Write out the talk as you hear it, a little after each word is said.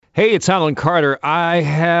Hey, it's Alan Carter. I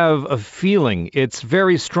have a feeling. It's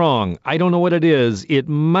very strong. I don't know what it is. It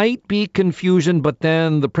might be confusion, but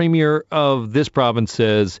then the premier of this province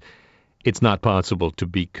says it's not possible to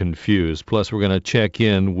be confused. Plus, we're going to check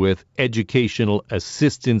in with educational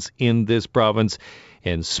assistants in this province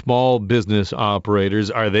and small business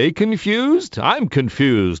operators. Are they confused? I'm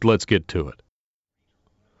confused. Let's get to it.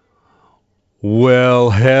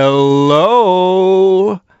 Well,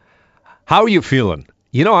 hello. How are you feeling?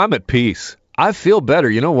 I'm at peace. I feel better.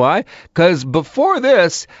 You know why? Because before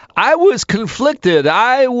this, I was conflicted.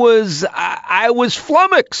 I was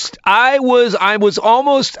flummoxed. I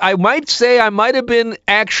might say I might have been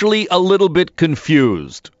actually a little bit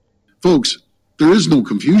confused. Folks, there is no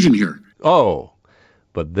confusion here. Oh,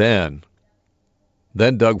 but then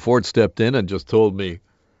Doug Ford stepped in and just told me,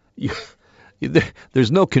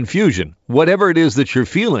 there's no confusion. Whatever it is that you're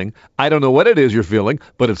feeling, I don't know what it is you're feeling,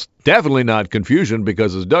 but it's definitely not confusion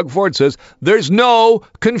because, as Doug Ford says, there's no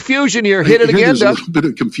confusion here. Hit it again, Doug. There's a little bit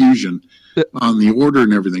of confusion on the order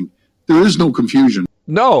and everything. There is no confusion.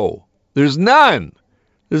 No, there's none.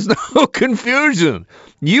 There's no confusion.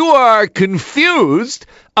 You are confused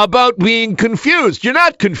about being confused. You're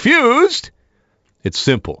not confused. It's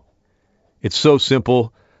simple. It's so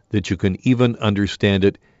simple that you can even understand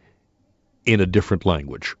it in a different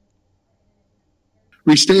language.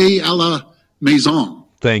 Restez à la maison.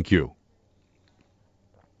 Thank you.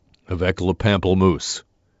 Avec le pamplemousse.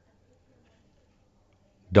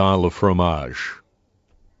 Dans le fromage.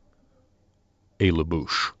 Et la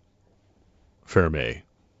bouche. Fermé.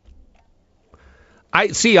 I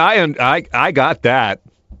got that.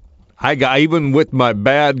 I got, even with my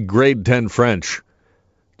bad grade 10 French.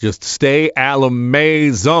 Just stay à la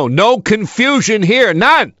maison. No confusion here.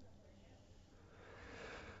 None.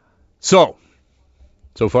 So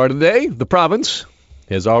far today, the province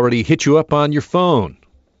has already hit you up on your phone.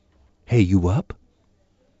 Hey, you up?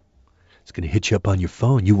 It's going to hit you up on your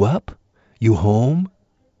phone. You up? You home?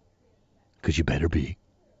 Because you better be.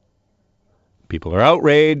 People are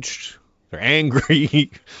outraged. They're angry.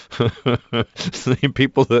 The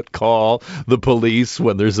people that call the police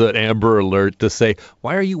when there's an Amber Alert to say,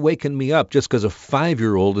 why are you waking me up just because a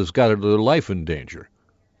 5-year-old has got their life in danger?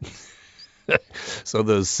 So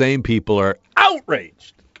those same people are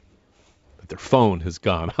outraged that their phone has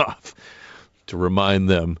gone off to remind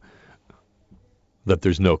them that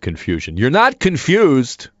there's no confusion. You're not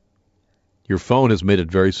confused. Your phone has made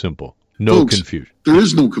it very simple. No Folks, confusion. There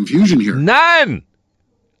is no confusion here. None.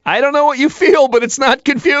 I don't know what you feel, but it's not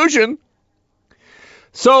confusion.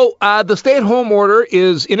 So the stay-at-home order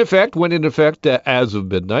went into effect as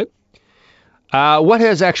of midnight. What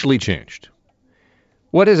has actually changed?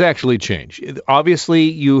 What has actually changed?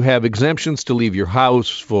 Obviously, you have exemptions to leave your house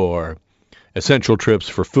for essential trips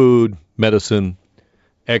for food, medicine,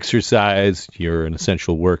 exercise. You're an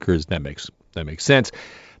essential worker. That makes sense.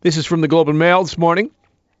 This is from the Globe and Mail this morning.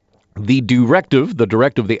 The directive,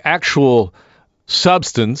 the actual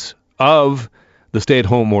substance of the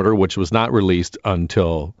stay-at-home order, which was not released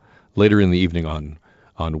until later in the evening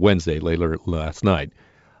on Wednesday, later last night.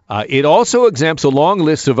 It also exempts a long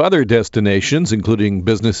list of other destinations, including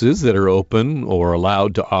businesses that are open or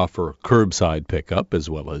allowed to offer curbside pickup, as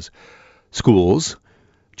well as schools,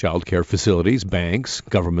 child care facilities, banks,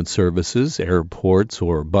 government services, airports,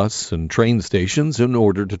 or bus and train stations in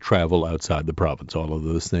order to travel outside the province. All of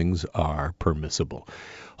those things are permissible.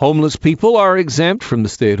 Homeless people are exempt from the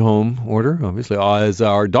stay-at-home order, obviously, as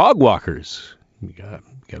are dog walkers. You got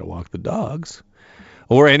to walk the dogs.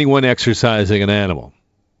 Or anyone exercising an animal.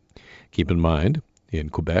 Keep in mind, in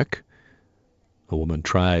Quebec, a woman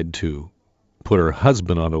tried to put her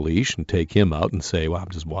husband on a leash and take him out and say, well, I'm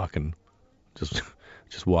just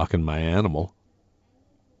walking my animal.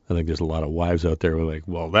 I think there's a lot of wives out there who are like,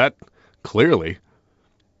 well, that clearly,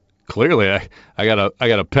 I got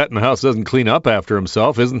a pet in the house that doesn't clean up after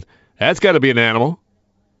himself. That's got to be an animal.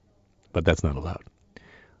 But that's not allowed.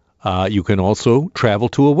 You can also travel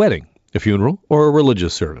to a wedding, a funeral, or a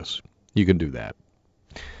religious service. You can do that.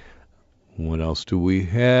 What else do we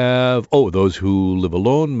have? Oh, those who live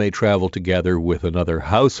alone may travel together with another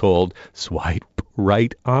household. Swipe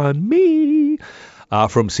right on me.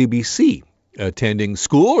 From CBC, attending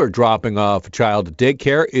school or dropping off a child at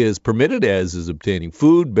daycare is permitted, as is obtaining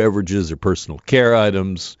food, beverages, or personal care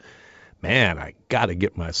items. Man, I got to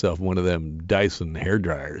get myself one of them Dyson hair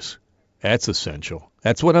dryers. That's essential.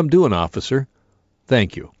 That's what I'm doing, officer.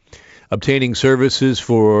 Thank you. Obtaining services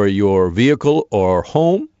for your vehicle or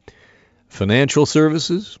home, financial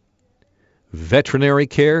services, veterinary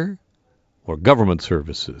care, or government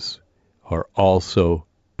services are also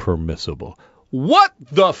permissible. What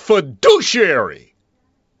the fiduciary?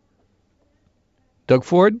 Doug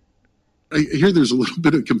Ford? I hear there's a little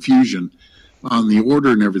bit of confusion on the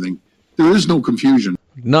order and everything. There is no confusion.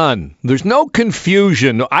 None. There's no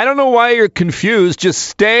confusion. I don't know why you're confused. Just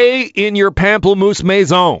stay in your pamplemousse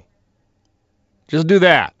maison. Just do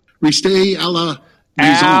that. Restay a la A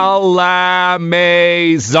maison. la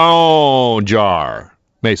maison jar.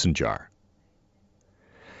 Mason jar.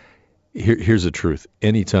 Here's the truth.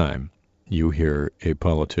 Anytime you hear a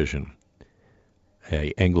politician,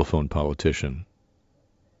 a Anglophone politician,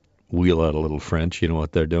 wheel out a little French, you know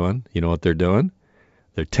what they're doing? You know what they're doing?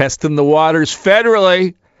 They're testing the waters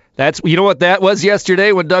federally. You know what that was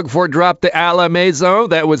yesterday when Doug Ford dropped the a la maison?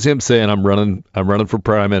 That was him saying, I'm running for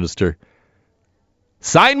prime minister.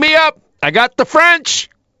 Sign me up. I got the French.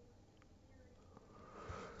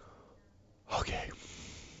 Okay.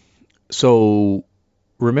 So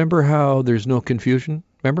remember how there's no confusion?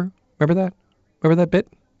 Remember that? Remember that bit?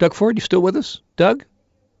 Doug Ford, you still with us? Doug?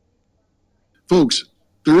 Folks,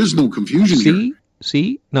 there is no confusion here.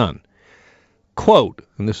 See? None. Quote,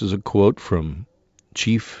 and this is a quote from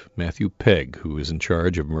Chief Matthew Pegg, who is in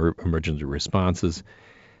charge of emergency responses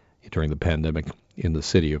during the pandemic in the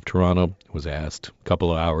city of Toronto, was asked a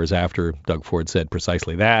couple of hours after Doug Ford said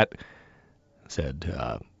precisely that. Said,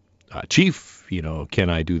 Chief, can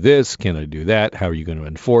I do this? Can I do that? How are you going to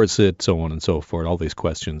enforce it? So on and so forth. All these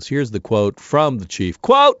questions. Here's the quote from the chief.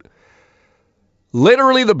 Quote,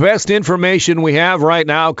 literally the best information we have right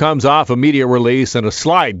now comes off a media release and a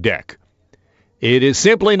slide deck. It is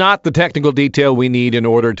simply not the technical detail we need in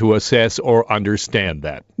order to assess or understand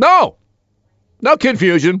that. No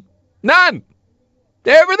confusion. None.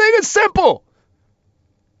 Everything is simple.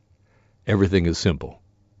 Everything is simple.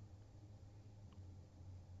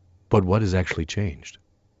 But what has actually changed?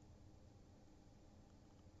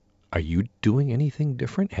 Are you doing anything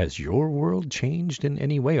different? Has your world changed in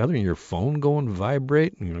any way other than your phone going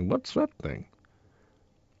vibrate? And you're like, what's that thing?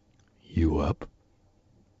 You up?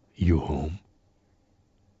 You home?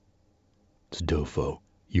 It's Dofo.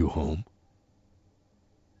 You home?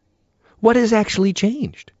 What has actually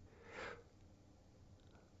changed?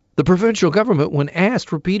 The provincial government, when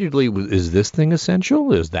asked repeatedly, is this thing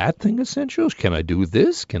essential? Is that thing essential? Can I do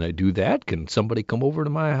this? Can I do that? Can somebody come over to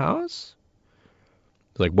my house?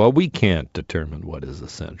 It's like, well, we can't determine what is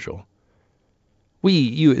essential.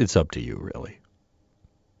 It's up to you, really.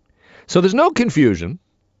 So there's no confusion,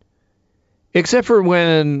 except for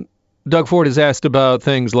when Doug Ford is asked about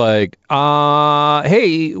things like,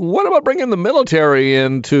 hey, what about bringing the military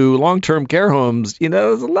into long-term care homes?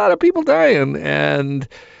 There's a lot of people dying, and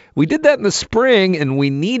we did that in the spring, and we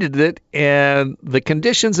needed it, and the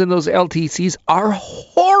conditions in those LTCs are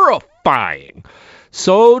horrifying.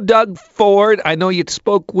 So, Doug Ford, I know you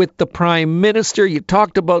spoke with the Prime Minister. You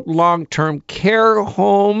talked about long-term care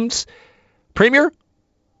homes. Premier?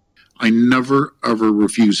 I never, ever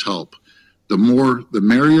refuse help. The more, the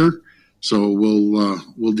merrier. So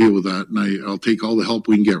we'll deal with that, and I'll take all the help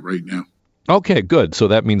we can get right now. Okay, good. So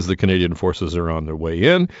that means the Canadian forces are on their way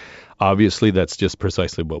in. Obviously, that's just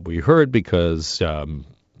precisely what we heard because,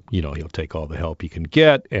 he'll take all the help he can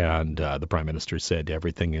get. And the Prime Minister said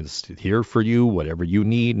everything is here for you, whatever you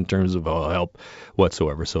need in terms of help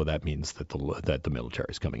whatsoever. So that means that the military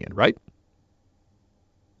is coming in, right?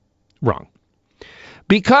 Wrong.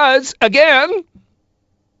 Because, again,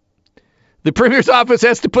 the Premier's office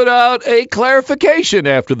has to put out a clarification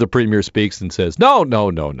after the Premier speaks and says, no.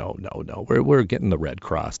 We're getting the Red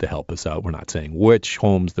Cross to help us out. We're not saying which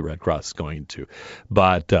homes the Red Cross is going to,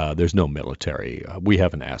 but there's no military. We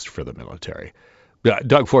haven't asked for the military.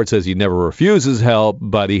 Doug Ford says he never refuses help,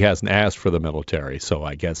 but he hasn't asked for the military. So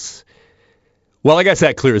I guess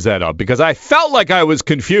that clears that up because I felt like I was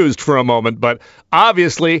confused for a moment, but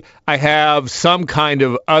obviously I have some kind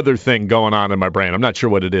of other thing going on in my brain. I'm not sure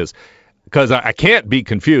what it is. Because I can't be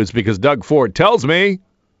confused because Doug Ford tells me.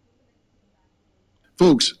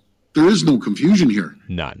 Folks, there is no confusion here.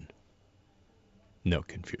 None. No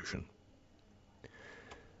confusion.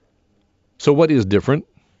 So what is different?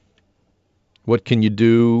 What can you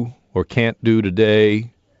do or can't do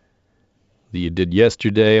today that you did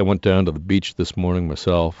yesterday? I went down to the beach this morning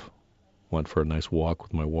myself. Went for a nice walk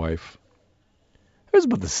with my wife. There's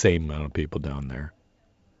about the same amount of people down there.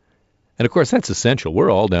 And, of course, that's essential.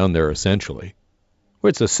 We're all down there essentially.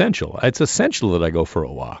 It's essential. It's essential that I go for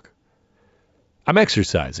a walk. I'm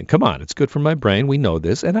exercising. Come on, it's good for my brain. We know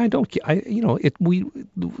this. And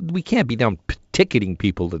we can't be down ticketing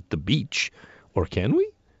people at the beach. Or can we?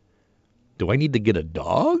 Do I need to get a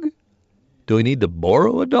dog? Do I need to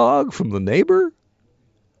borrow a dog from the neighbor?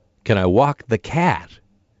 Can I walk the cat?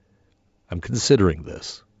 I'm considering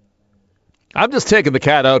this. I'm just taking the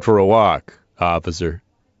cat out for a walk, officer.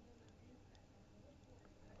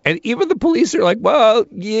 And even the police are like, well,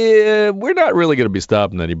 yeah, we're not really going to be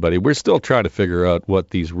stopping anybody. We're still trying to figure out what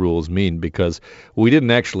these rules mean because we didn't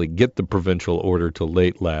actually get the provincial order till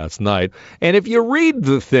late last night. And if you read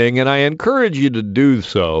the thing, and I encourage you to do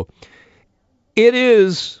so, it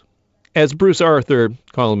is, as Bruce Arthur,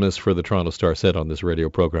 columnist for the Toronto Star, said on this radio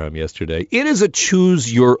program yesterday, it is a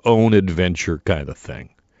choose-your-own-adventure kind of thing.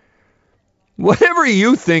 Whatever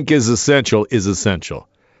you think is essential is essential.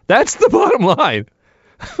 That's the bottom line.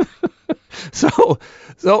 So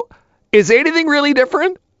is anything really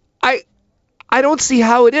different? I don't see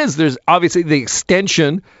how it is. There's obviously the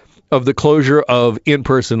extension of the closure of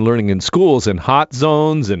in-person learning in schools and hot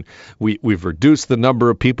zones, and we've reduced the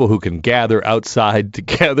number of people who can gather outside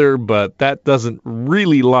together, but that doesn't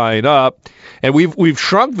really line up. And we've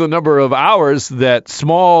shrunk the number of hours that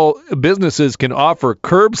small businesses can offer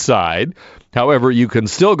curbside. However, you can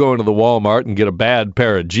still go into the Walmart and get a bad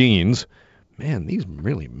pair of jeans. Man, these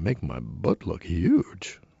really make my butt look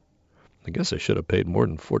huge. I guess I should have paid more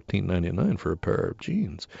than $14.99 for a pair of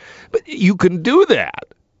jeans. But you can do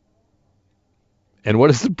that. And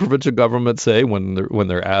what does the provincial government say when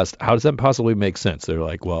they're asked, how does that possibly make sense? They're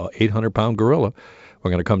like, well, 800-pound gorilla,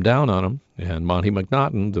 we're going to come down on him. And Monty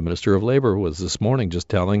McNaughton, the Minister of Labor, was this morning just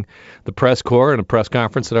telling the press corps in a press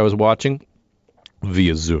conference that I was watching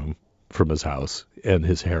via Zoom from his house, and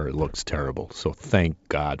his hair looks terrible. So thank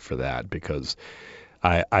God for that, because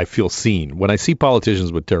I feel seen. When I see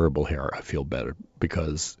politicians with terrible hair, I feel better,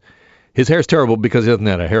 because his hair's terrible because he doesn't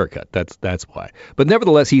have a haircut. That's why. But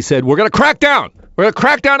nevertheless, he said, we're going to crack down. We're going to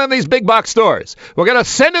crack down on these big box stores. We're going to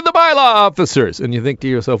send in the bylaw officers. And you think to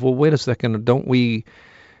yourself, well, wait a second,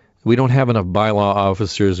 we don't have enough bylaw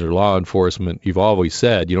officers or law enforcement. You've always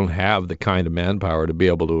said you don't have the kind of manpower to be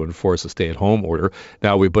able to enforce a stay-at-home order.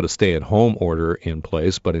 Now we put a stay-at-home order in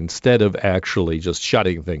place, but instead of actually just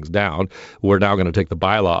shutting things down, we're now going to take the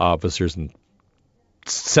bylaw officers and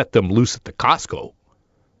set them loose at the Costco.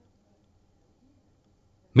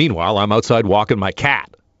 Meanwhile, I'm outside walking my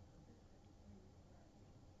cat.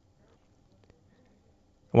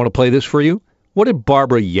 I want to play this for you. What did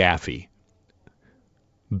Barbara Yaffe,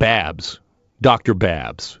 Babs, Dr.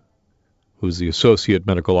 Babs, who's the Associate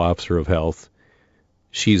Medical Officer of Health,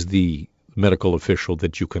 she's the medical official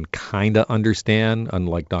that you can kind of understand,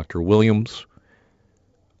 unlike Dr. Williams.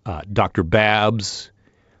 Dr. Babs,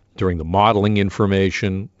 during the modeling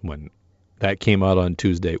information, when that came out on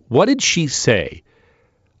Tuesday, what did she say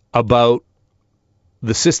about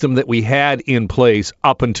the system that we had in place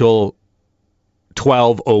up until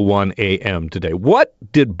 12:01 a.m. today? What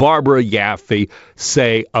did Barbara Yaffe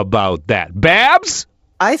say about that? Babs?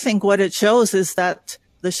 I think what it shows is that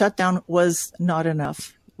the shutdown was not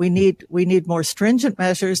enough. We need more stringent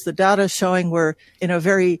measures. The data is showing we're in a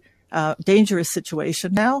very dangerous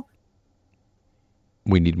situation now.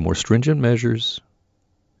 We need more stringent measures.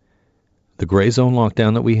 The gray zone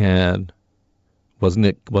lockdown that we had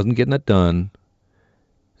wasn't getting it done.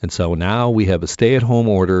 And so now we have a stay-at-home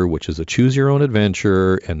order, which is a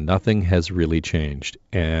choose-your-own-adventure, and nothing has really changed.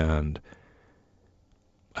 And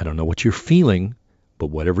I don't know what you're feeling, but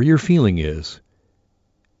whatever your feeling is,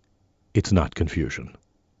 it's not confusion.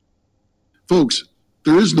 Folks,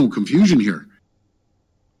 there is no confusion here.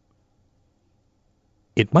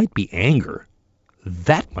 It might be anger.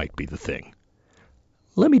 That might be the thing.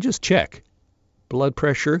 Let me just check. Blood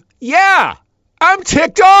pressure? Yeah! I'm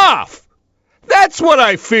ticked off! That's what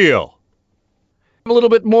I feel. A little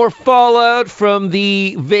bit more fallout from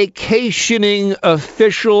the vacationing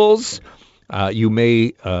officials. You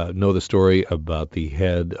may know the story about the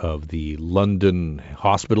head of the London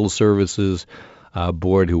Hospital Services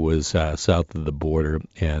Board who was south of the border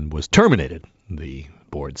and was terminated. The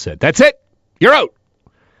board said, that's it, you're out.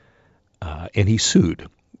 And he sued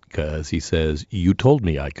because he says, you told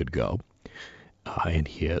me I could go. And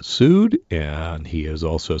he has sued, and he has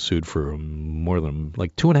also sued for more than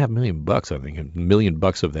like $2.5 million, I think. $1 million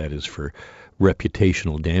of that is for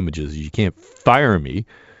reputational damages. You can't fire me.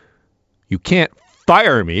 You can't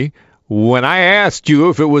fire me when I asked you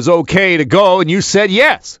if it was okay to go, and you said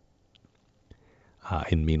yes.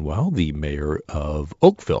 And meanwhile, the mayor of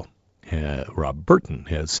Oakville, Rob Burton,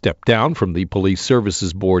 has stepped down from the Police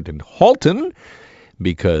Services Board in Halton,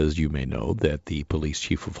 because you may know that the police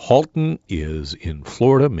chief of Halton is in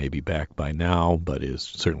Florida, maybe back by now, but is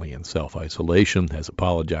certainly in self-isolation, has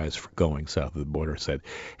apologized for going south of the border, said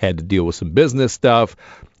had to deal with some business stuff.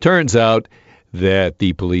 Turns out that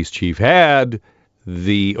the police chief had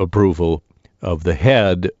the approval of the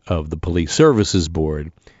head of the Police Services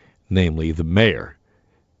Board, namely the mayor.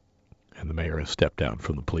 And the mayor has stepped down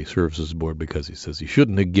from the police services board because he says he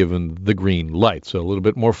shouldn't have given the green light. So a little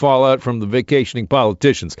bit more fallout from the vacationing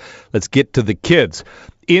politicians. Let's get to the kids.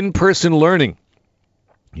 In-person learning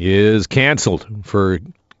is canceled for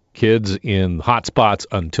kids in hotspots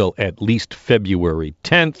until at least February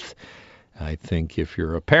 10th. I think if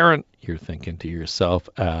you're a parent, you're thinking to yourself,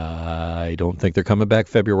 I don't think they're coming back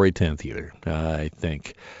February 10th either. I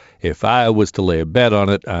think if I was to lay a bet on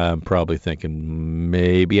it, I'm probably thinking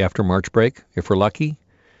maybe after March break, if we're lucky.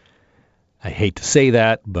 I hate to say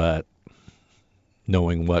that, but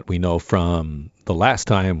knowing what we know from the last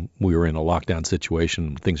time we were in a lockdown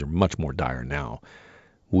situation, things are much more dire now.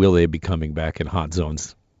 Will they be coming back in hot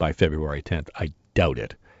zones by February 10th? I doubt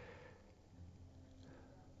it.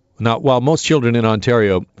 Now, while most children in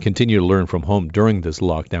Ontario continue to learn from home during this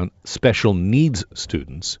lockdown, special needs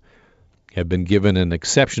students have been given an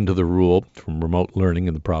exception to the rule from remote learning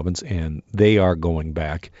in the province, and they are going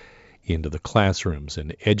back into the classrooms.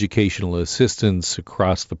 And educational assistants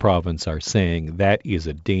across the province are saying that is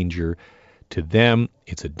a danger to them.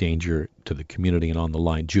 It's a danger to the community. And on the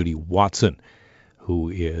line, Judy Watson, who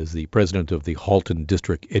is the president of the Halton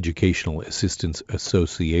District Educational Assistance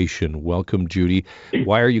Association. Welcome, Judy.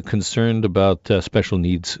 Why are you concerned about special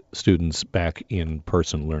needs students back in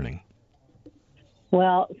person learning?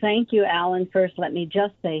 Well, thank you, Alan. First, let me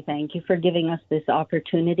just say thank you for giving us this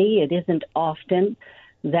opportunity. It isn't often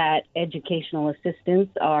that educational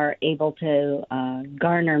assistants are able to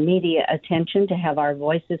garner media attention, to have our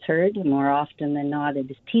voices heard. More often than not, it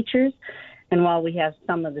is teachers. And while we have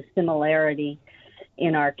some of the similarity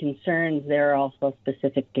in our concerns, there are also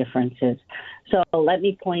specific differences. So let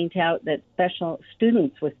me point out that special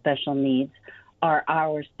students with special needs are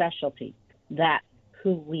our specialty. That's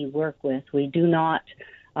who we work with. We do not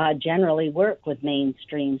generally work with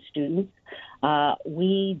mainstream students.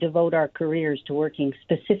 We devote our careers to working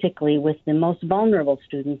specifically with the most vulnerable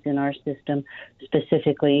students in our system,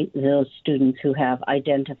 specifically those students who have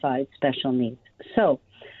identified special needs. So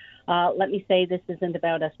let me say this isn't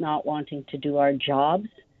about us not wanting to do our jobs.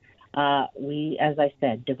 We, as I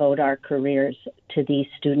said, devote our careers to these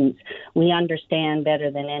students. We understand better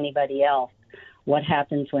than anybody else what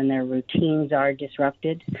happens when their routines are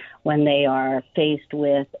disrupted, when they are faced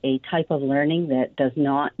with a type of learning that does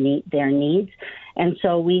not meet their needs. And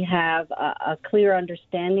so we have a clear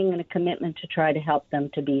understanding and a commitment to try to help them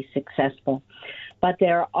to be successful. But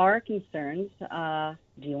there are concerns.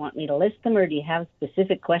 Do you want me to list them, or do you have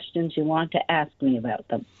specific questions you want to ask me about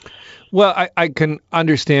them? Well, I can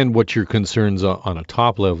understand what your concerns on a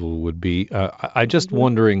top level would be. I'm just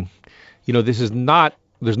wondering, this is not,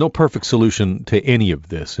 there's no perfect solution to any of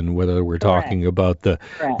this, and whether we're talking about the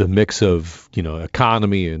mix of,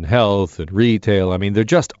 economy and health and retail. I mean, there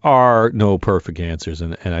just are no perfect answers,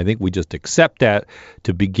 and I think we just accept that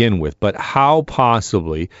to begin with. But how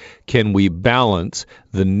possibly can we balance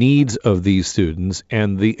the needs of these students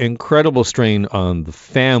and the incredible strain on the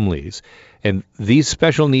families? And these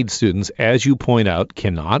special needs students, as you point out,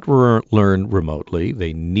 cannot learn remotely.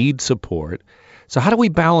 They need support. So how do we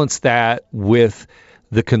balance that with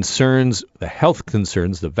the concerns, the health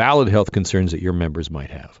concerns, the valid health concerns that your members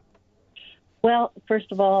might have? Well,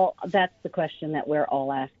 first of all, that's the question that we're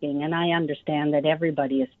all asking. And I understand that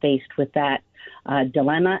everybody is faced with that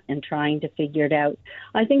dilemma and trying to figure it out.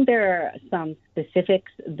 I think there are some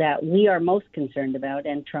specifics that we are most concerned about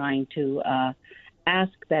and trying to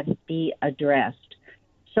ask that be addressed.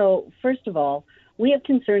 So, first of all, we have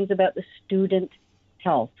concerns about the student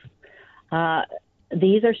health.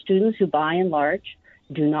 These are students who, by and large,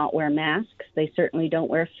 do not wear masks. They certainly don't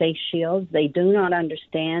wear face shields. They do not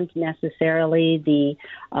understand necessarily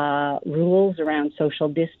the rules around social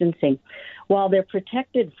distancing. While they're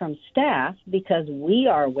protected from staff because we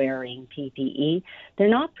are wearing PPE, they're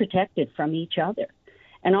not protected from each other.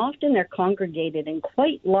 And often they're congregated in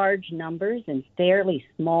quite large numbers in fairly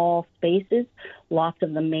small spaces. Lots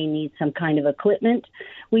of them may need some kind of equipment.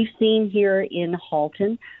 We've seen here in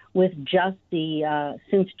Halton, with just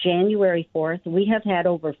since January 4th, we have had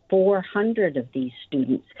over 400 of these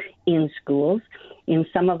students in schools. In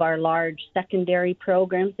some of our large secondary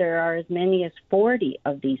programs, there are as many as 40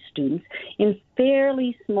 of these students in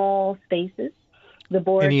fairly small spaces. The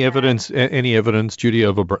board any evidence, Judy,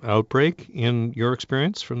 of an outbreak in your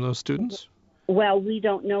experience from those students? Well, we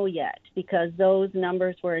don't know yet because those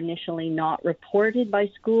numbers were initially not reported by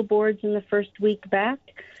school boards in the first week back,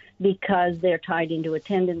 because they're tied into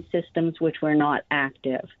attendance systems which were not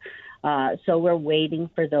active. So we're waiting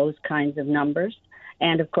for those kinds of numbers.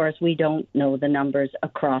 And of course, we don't know the numbers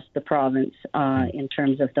across the province in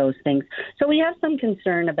terms of those things. So we have some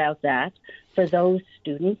concern about that for those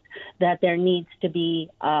students, that there needs to be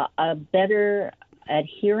a better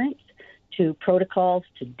adherence to protocols,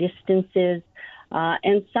 to distances,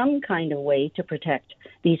 and some kind of way to protect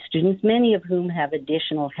these students, many of whom have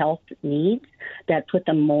additional health needs that put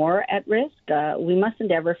them more at risk. We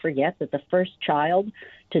mustn't ever forget that the first child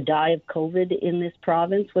to die of COVID in this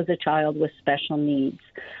province was a child with special needs.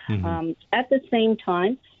 At the same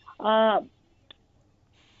time,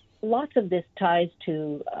 lots of this ties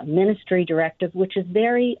to a ministry directive, which is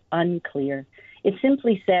very unclear. It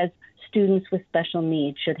simply says students with special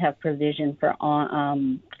needs should have provision for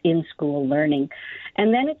in-school learning.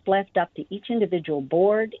 And then it's left up to each individual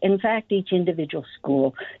board, in fact, each individual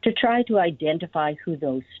school, to try to identify who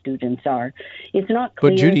those students are. It's not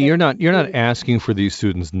clear. But Judy, you're not asking for these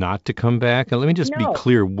students not to come back. And let me just be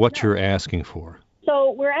clear what you're asking for.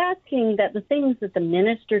 So we're asking that the things that the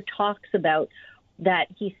minister talks about, that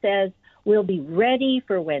he says will be ready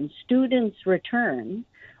for when students return.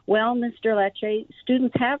 Well, Mr. Lecce,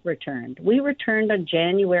 students have returned. We returned on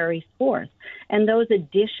January 4th, and those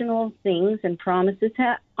additional things and promises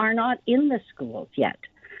are not in the schools yet.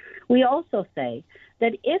 We also say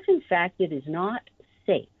that if, in fact, it is not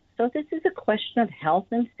safe, so this is a question of health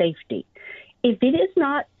and safety, if it is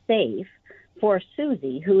not safe for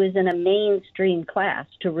Susie, who is in a mainstream class,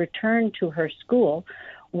 to return to her school,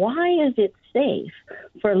 why is it safe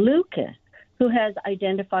for Lucas, who has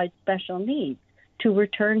identified special needs, to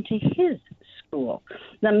return to his school?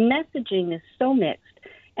 The messaging is so mixed,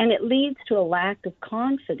 and it leads to a lack of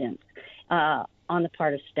confidence on the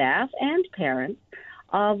part of staff and parents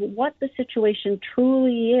of what the situation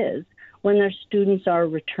truly is when their students are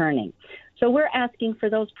returning. So we're asking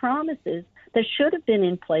for those promises that should have been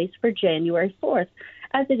in place for January 4th.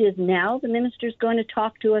 As it is now, the minister is going to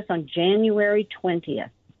talk to us on January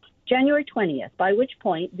 20th. January 20th, by which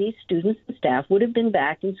point these students and staff would have been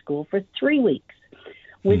back in school for 3 weeks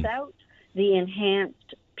without the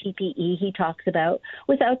enhanced PPE he talks about,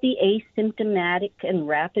 without the asymptomatic and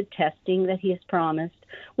rapid testing that he has promised,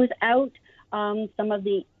 without some of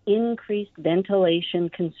the increased ventilation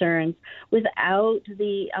concerns, without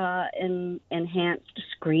the enhanced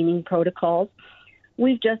screening protocols.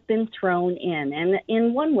 We've just been thrown in. And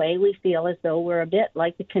in one way, we feel as though we're a bit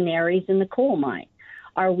like the canaries in the coal mine.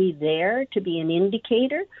 Are we there to be an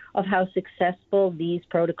indicator of how successful these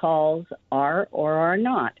protocols are or are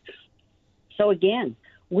not? So again,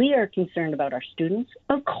 we are concerned about our students.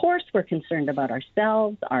 Of course, we're concerned about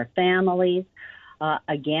ourselves, our families.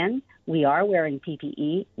 Again, we are wearing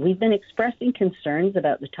PPE. We've been expressing concerns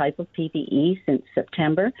about the type of PPE since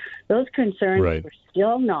September. Those concerns were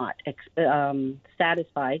still not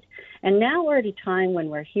satisfied. And now we're at a time when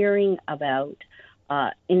we're hearing about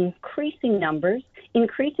increasing numbers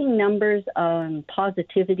on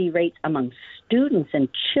positivity rates among students and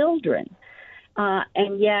children,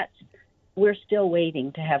 and yet we're still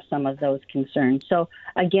waiting to have some of those concerns. So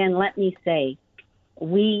again, let me say,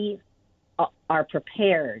 we are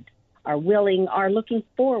prepared, are willing, are looking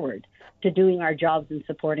forward to doing our jobs and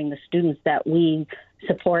supporting the students that we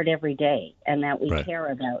support every day and that we care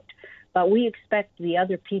about. But we expect the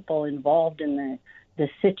other people involved in the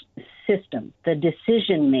system, the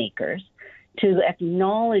decision makers, to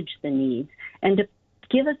acknowledge the needs and to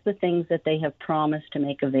give us the things that they have promised to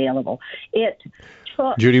make available.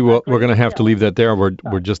 Judy, we're going to have to leave that there.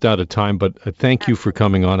 We're just out of time, but thank you for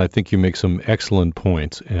coming on. I think you make some excellent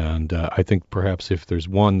points, and I think perhaps if there's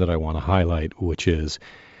one that I want to highlight, which is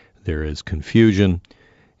there is confusion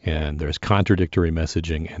and there's contradictory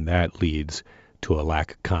messaging, and that leads to a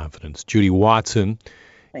lack of confidence. Judy Watson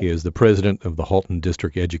is the president of the Halton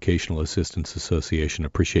District Educational Assistants Association.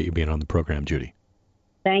 Appreciate you being on the program, Judy.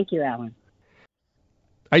 Thank you, Alan.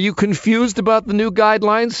 Are you confused about the new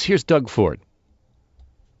guidelines? Here's Doug Ford.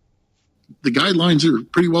 The guidelines are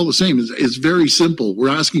pretty well the same. It's very simple. We're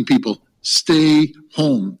asking people, stay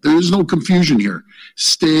home. There is no confusion here.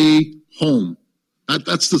 Stay home.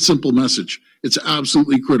 That's the simple message. It's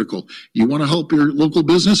absolutely critical. You want to help your local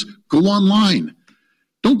business? Go online.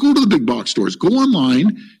 Don't go to the big box stores. Go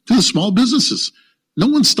online to the small businesses. No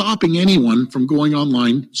one's stopping anyone from going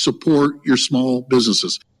online. Support your small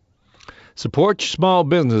businesses. Support your small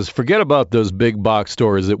business. Forget about those big box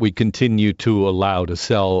stores that we continue to allow to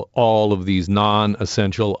sell all of these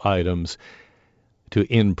non-essential items to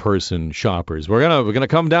in-person shoppers. We're gonna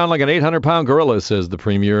come down like an 800-pound gorilla, says the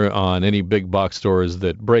premier, on any big box stores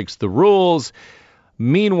that breaks the rules.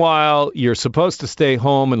 Meanwhile, you're supposed to stay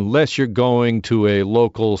home unless you're going to a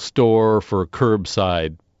local store for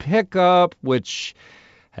curbside pickup, which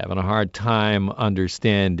Having a hard time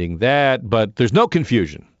understanding that, but there's no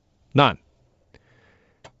confusion. None.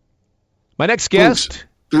 My next guest. Folks,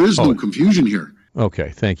 there is no confusion here. Okay,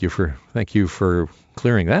 thank you for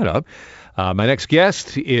clearing that up. My next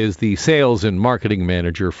guest is the sales and marketing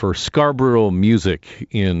manager for Scarborough Music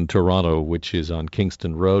in Toronto, which is on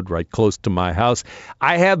Kingston Road, right close to my house.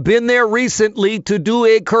 I have been there recently to do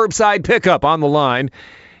a curbside pickup. On the line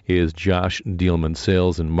is Josh Dealman,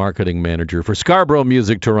 sales and marketing manager for Scarborough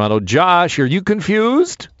Music Toronto. Josh, are you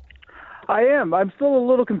confused? I am. I'm still a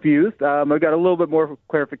little confused. I got a little bit more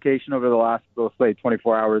clarification over the last, let's say,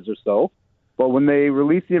 24 hours or so. But when they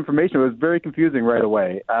released the information, it was very confusing right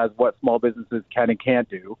away as what small businesses can and can't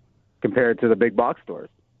do compared to the big box stores.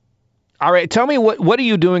 All right, tell me what are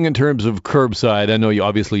you doing in terms of curbside? I know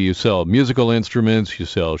you sell musical instruments, you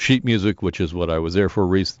sell sheet music, which is what I was there for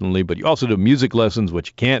recently, but you also do music lessons, which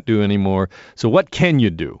you can't do anymore. So what can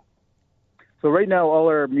you do? So right now, all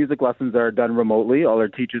our music lessons are done remotely. All our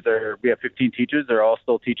teachers we have 15 teachers. They're all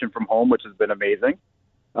still teaching from home, which has been amazing.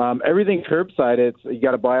 Everything curbside, you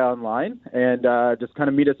got to buy online and just kind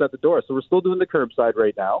of meet us at the door. So we're still doing the curbside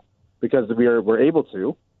right now because we're able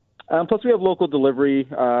to. Plus, we have local delivery,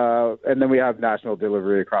 and then we have national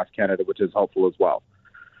delivery across Canada, which is helpful as well.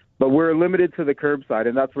 But we're limited to the curbside,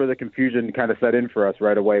 and that's where the confusion kind of set in for us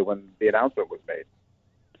right away when the announcement was made.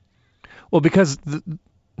 Well, because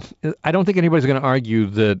I don't think anybody's going to argue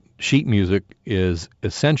that sheet music is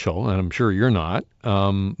essential, and I'm sure you're not.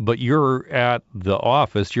 But you're at the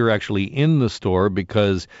office. You're actually in the store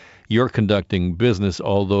because you're conducting business,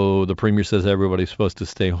 although the Premier says everybody's supposed to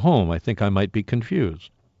stay home. I think I might be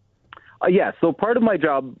confused. Yeah, so part of my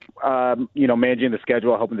job, managing the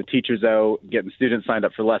schedule, helping the teachers out, getting students signed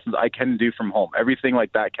up for lessons, I can do from home. Everything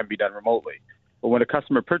like that can be done remotely. But when a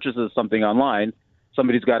customer purchases something online,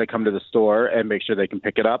 somebody's got to come to the store and make sure they can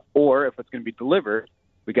pick it up. Or if it's going to be delivered,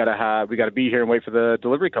 we got to be here and wait for the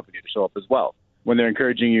delivery company to show up as well. When they're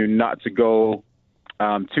encouraging you not to go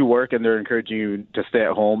to work and they're encouraging you to stay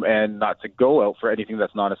at home and not to go out for anything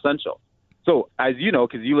that's non-essential. So as you know,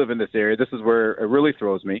 because you live in this area, this is where it really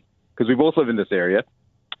throws me. Because we both live in this area,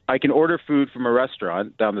 I can order food from a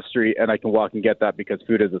restaurant down the street, and I can walk and get that because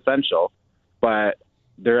food is essential. But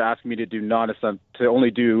they're asking me to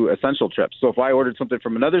only do essential trips. So if I ordered something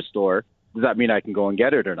from another store, does that mean I can go and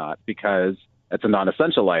get it or not? Because it's a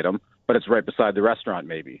non-essential item, but it's right beside the restaurant,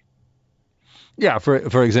 maybe. Yeah,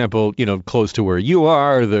 for example, close to where you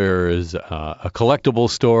are, there is a collectible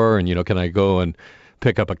store, and can I go and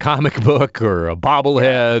pick up a comic book or a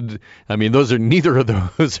bobblehead? I mean, neither of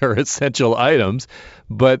those are essential items.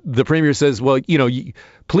 But the Premier says, well,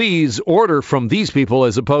 please order from these people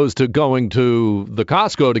as opposed to going to the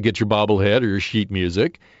Costco to get your bobblehead or your sheet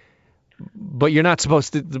music. But you're not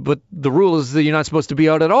supposed to. But the rule is that you're not supposed to be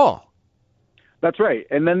out at all. That's right.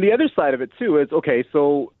 And then the other side of it too is, okay,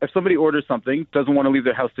 so if somebody orders something, doesn't want to leave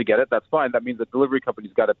their house to get it, that's fine. That means the delivery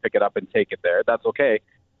company's got to pick it up and take it there. That's okay.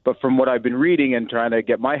 But from what I've been reading and trying to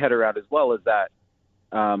get my head around as well is that,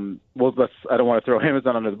 I don't want to throw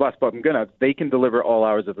Amazon under the bus, but they can deliver all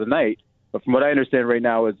hours of the night. But from what I understand right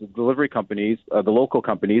now is the delivery companies, the local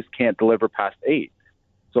companies, can't deliver past 8.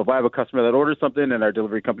 So if I have a customer that orders something and our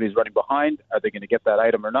delivery company is running behind, are they going to get that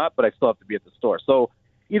item or not? But I still have to be at the store. So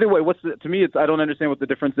either way, to me, I don't understand what the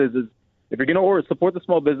difference is if you're going to support the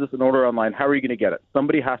small business and order online, how are you going to get it?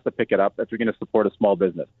 Somebody has to pick it up if you're going to support a small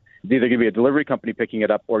business. It's either going to be a delivery company picking it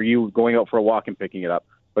up or you going out for a walk and picking it up.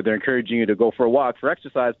 But they're encouraging you to go for a walk for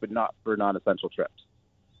exercise, but not for non-essential trips.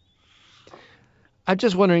 I'm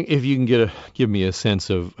just wondering if you can give me a sense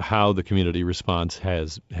of how the community response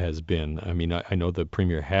has been. I mean, I know the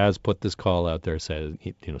Premier has put this call out there, says,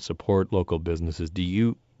 support local businesses. Do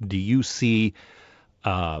you see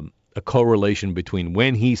a correlation between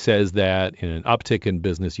when he says that and an uptick in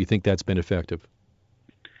business? You think that's been effective?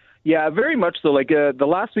 Yeah, very much so. Like the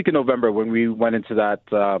last week of November when we went into that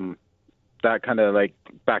kind of like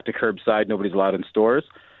back to curbside, nobody's allowed in stores,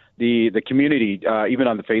 the community, even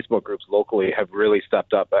on the Facebook groups locally, have really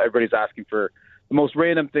stepped up. Everybody's asking for the most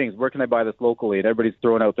random things. Where can I buy this locally? And everybody's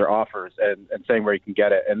throwing out their offers and saying where you can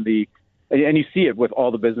get it. And you see it with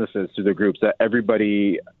all the businesses through the groups that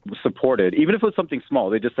everybody supported, even if it was something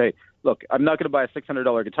small. They just say, look, I'm not going to buy a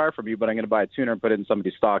 $600 guitar from you, but I'm going to buy a tuner and put it in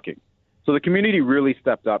somebody's stocking. So the community really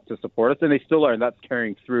stepped up to support us, and they still are, and that's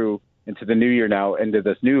carrying through into the new year now, into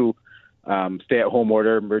this new stay-at-home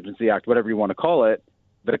order, emergency act, whatever you want to call it.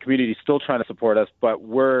 The community is still trying to support us, but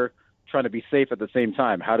we're trying to be safe at the same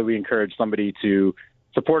time. How do we encourage somebody to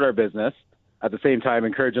support our business, at the same time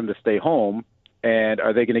encourage them to stay home? And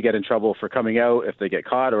are they going to get in trouble for coming out if they get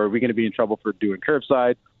caught? Or are we going to be in trouble for doing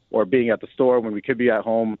curbside or being at the store when we could be at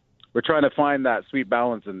home? we're trying to find that sweet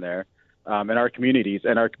balance in there in our communities.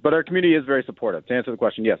 But our community is very supportive. To answer the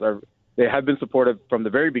question, yes, they have been supportive from the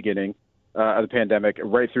very beginning of the pandemic,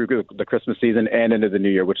 right through the Christmas season and into the New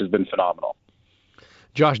Year, which has been phenomenal.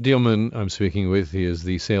 Josh Dealman, I'm speaking with. He is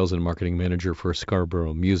the sales and marketing manager for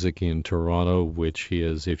Scarborough Music in Toronto, which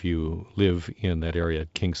is, if you live in that area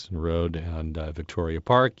at Kingston Road and Victoria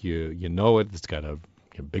Park, you know it. It's got a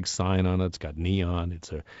big sign on it. It's got neon.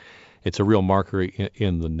 It's a real marker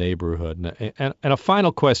in the neighborhood. And a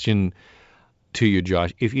final question to you,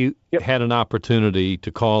 Josh. If you had an opportunity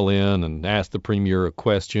to call in and ask the Premier a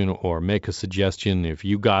question or make a suggestion, if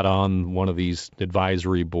you got on one of these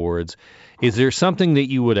advisory boards, is there something that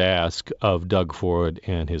you would ask of Doug Ford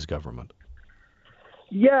and his government?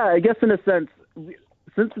 Yeah, I guess in a sense,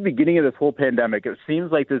 since the beginning of this whole pandemic, it seems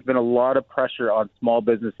like there's been a lot of pressure on small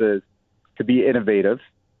businesses to be innovative,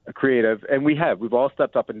 creative, and we've all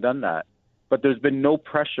stepped up and done that. But there's been no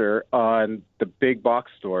pressure on the big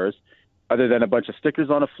box stores other than a bunch of stickers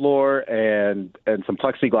on a floor and some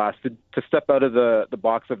plexiglass to step out of the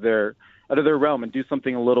box of their realm and do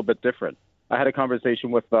something a little bit different. I had a conversation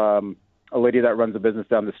with a lady that runs a business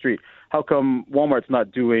down the street. How come Walmart's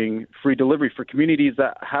not doing free delivery for communities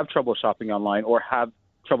that have trouble shopping online or have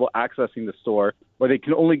trouble accessing the store, or they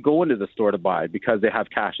can only go into the store to buy because they have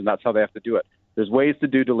cash and that's how they have to do it? There's ways to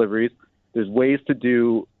do deliveries. There's ways to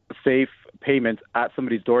do safe payments at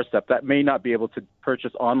somebody's doorstep that may not be able to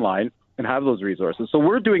purchase online and have those resources. So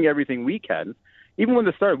we're doing everything we can. Even when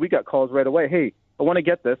this started, we got calls right away. Hey, I want to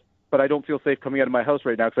get this, but I don't feel safe coming out of my house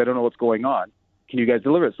right now because I don't know what's going on. Can you guys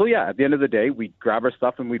deliver it? So yeah, at the end of the day, we'd grab our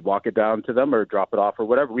stuff and we'd walk it down to them or drop it off or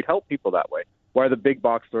whatever. We'd help people that way. Why are the big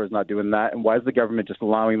box stores not doing that? And why is the government just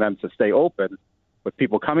allowing them to stay open with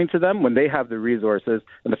people coming to them when they have the resources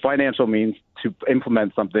and the financial means to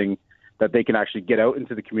implement something that they can actually get out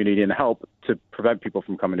into the community and help to prevent people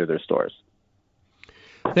from coming to their stores?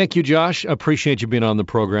 Thank you, Josh. Appreciate you being on the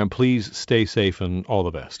program. Please stay safe and all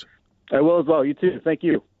the best. I will as well. You too. Thank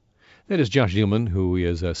you. That is Josh Dealman, who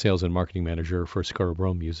is a sales and marketing manager for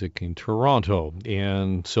Scarborough Music in Toronto.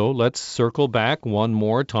 And so let's circle back one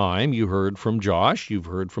more time. You heard from Josh. You've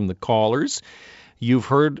heard from the callers. You've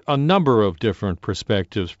heard a number of different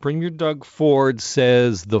perspectives. Premier Doug Ford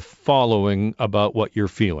says the following about what you're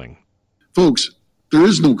feeling. Folks, there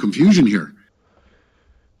is no confusion here.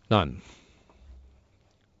 None.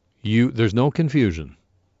 There's no confusion.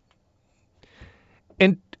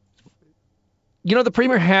 And, the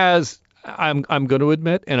Premier has, I'm going to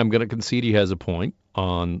admit, and I'm going to concede he has a point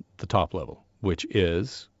on the top level, which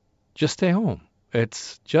is just stay home.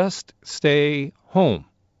 It's just stay home.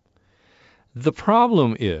 The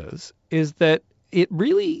problem is that it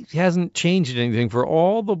really hasn't changed anything for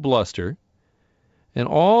all the bluster and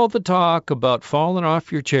all the talk about falling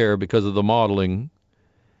off your chair because of the modeling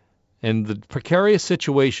and the precarious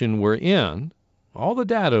situation we're in, all the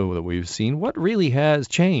data that we've seen. What really has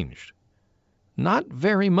changed? Not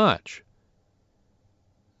very much.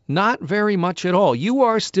 Not very much at all. You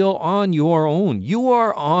are still on your own. You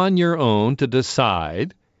are on your own to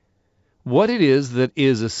decide what it is that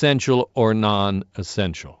is essential or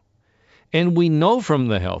non-essential. And we know from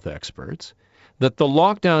the health experts that the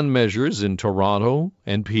lockdown measures in Toronto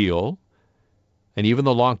and Peel, and even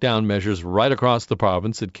the lockdown measures right across the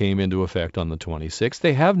province that came into effect on the 26th,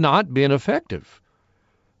 they have not been effective.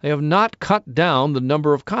 They have not cut down the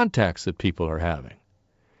number of contacts that people are having.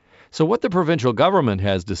 So what the provincial government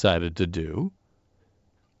has decided to do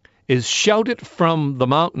is shout it from the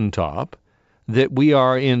mountaintop that we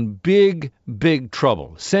are in big, big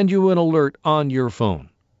trouble. Send you an alert on your phone.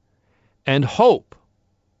 And hope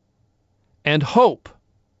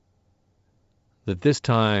that this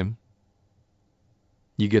time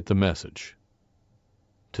you get the message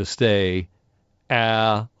to stay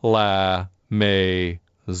à la maison.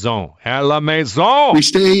 À la maison. We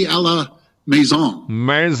stay à la maison.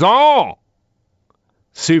 Maison.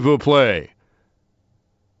 S'il vous plaît.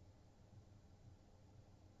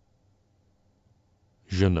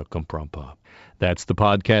 Je ne comprends pas. That's the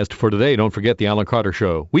podcast for today. Don't forget the Alan Carter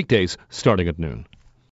Show, weekdays starting at noon.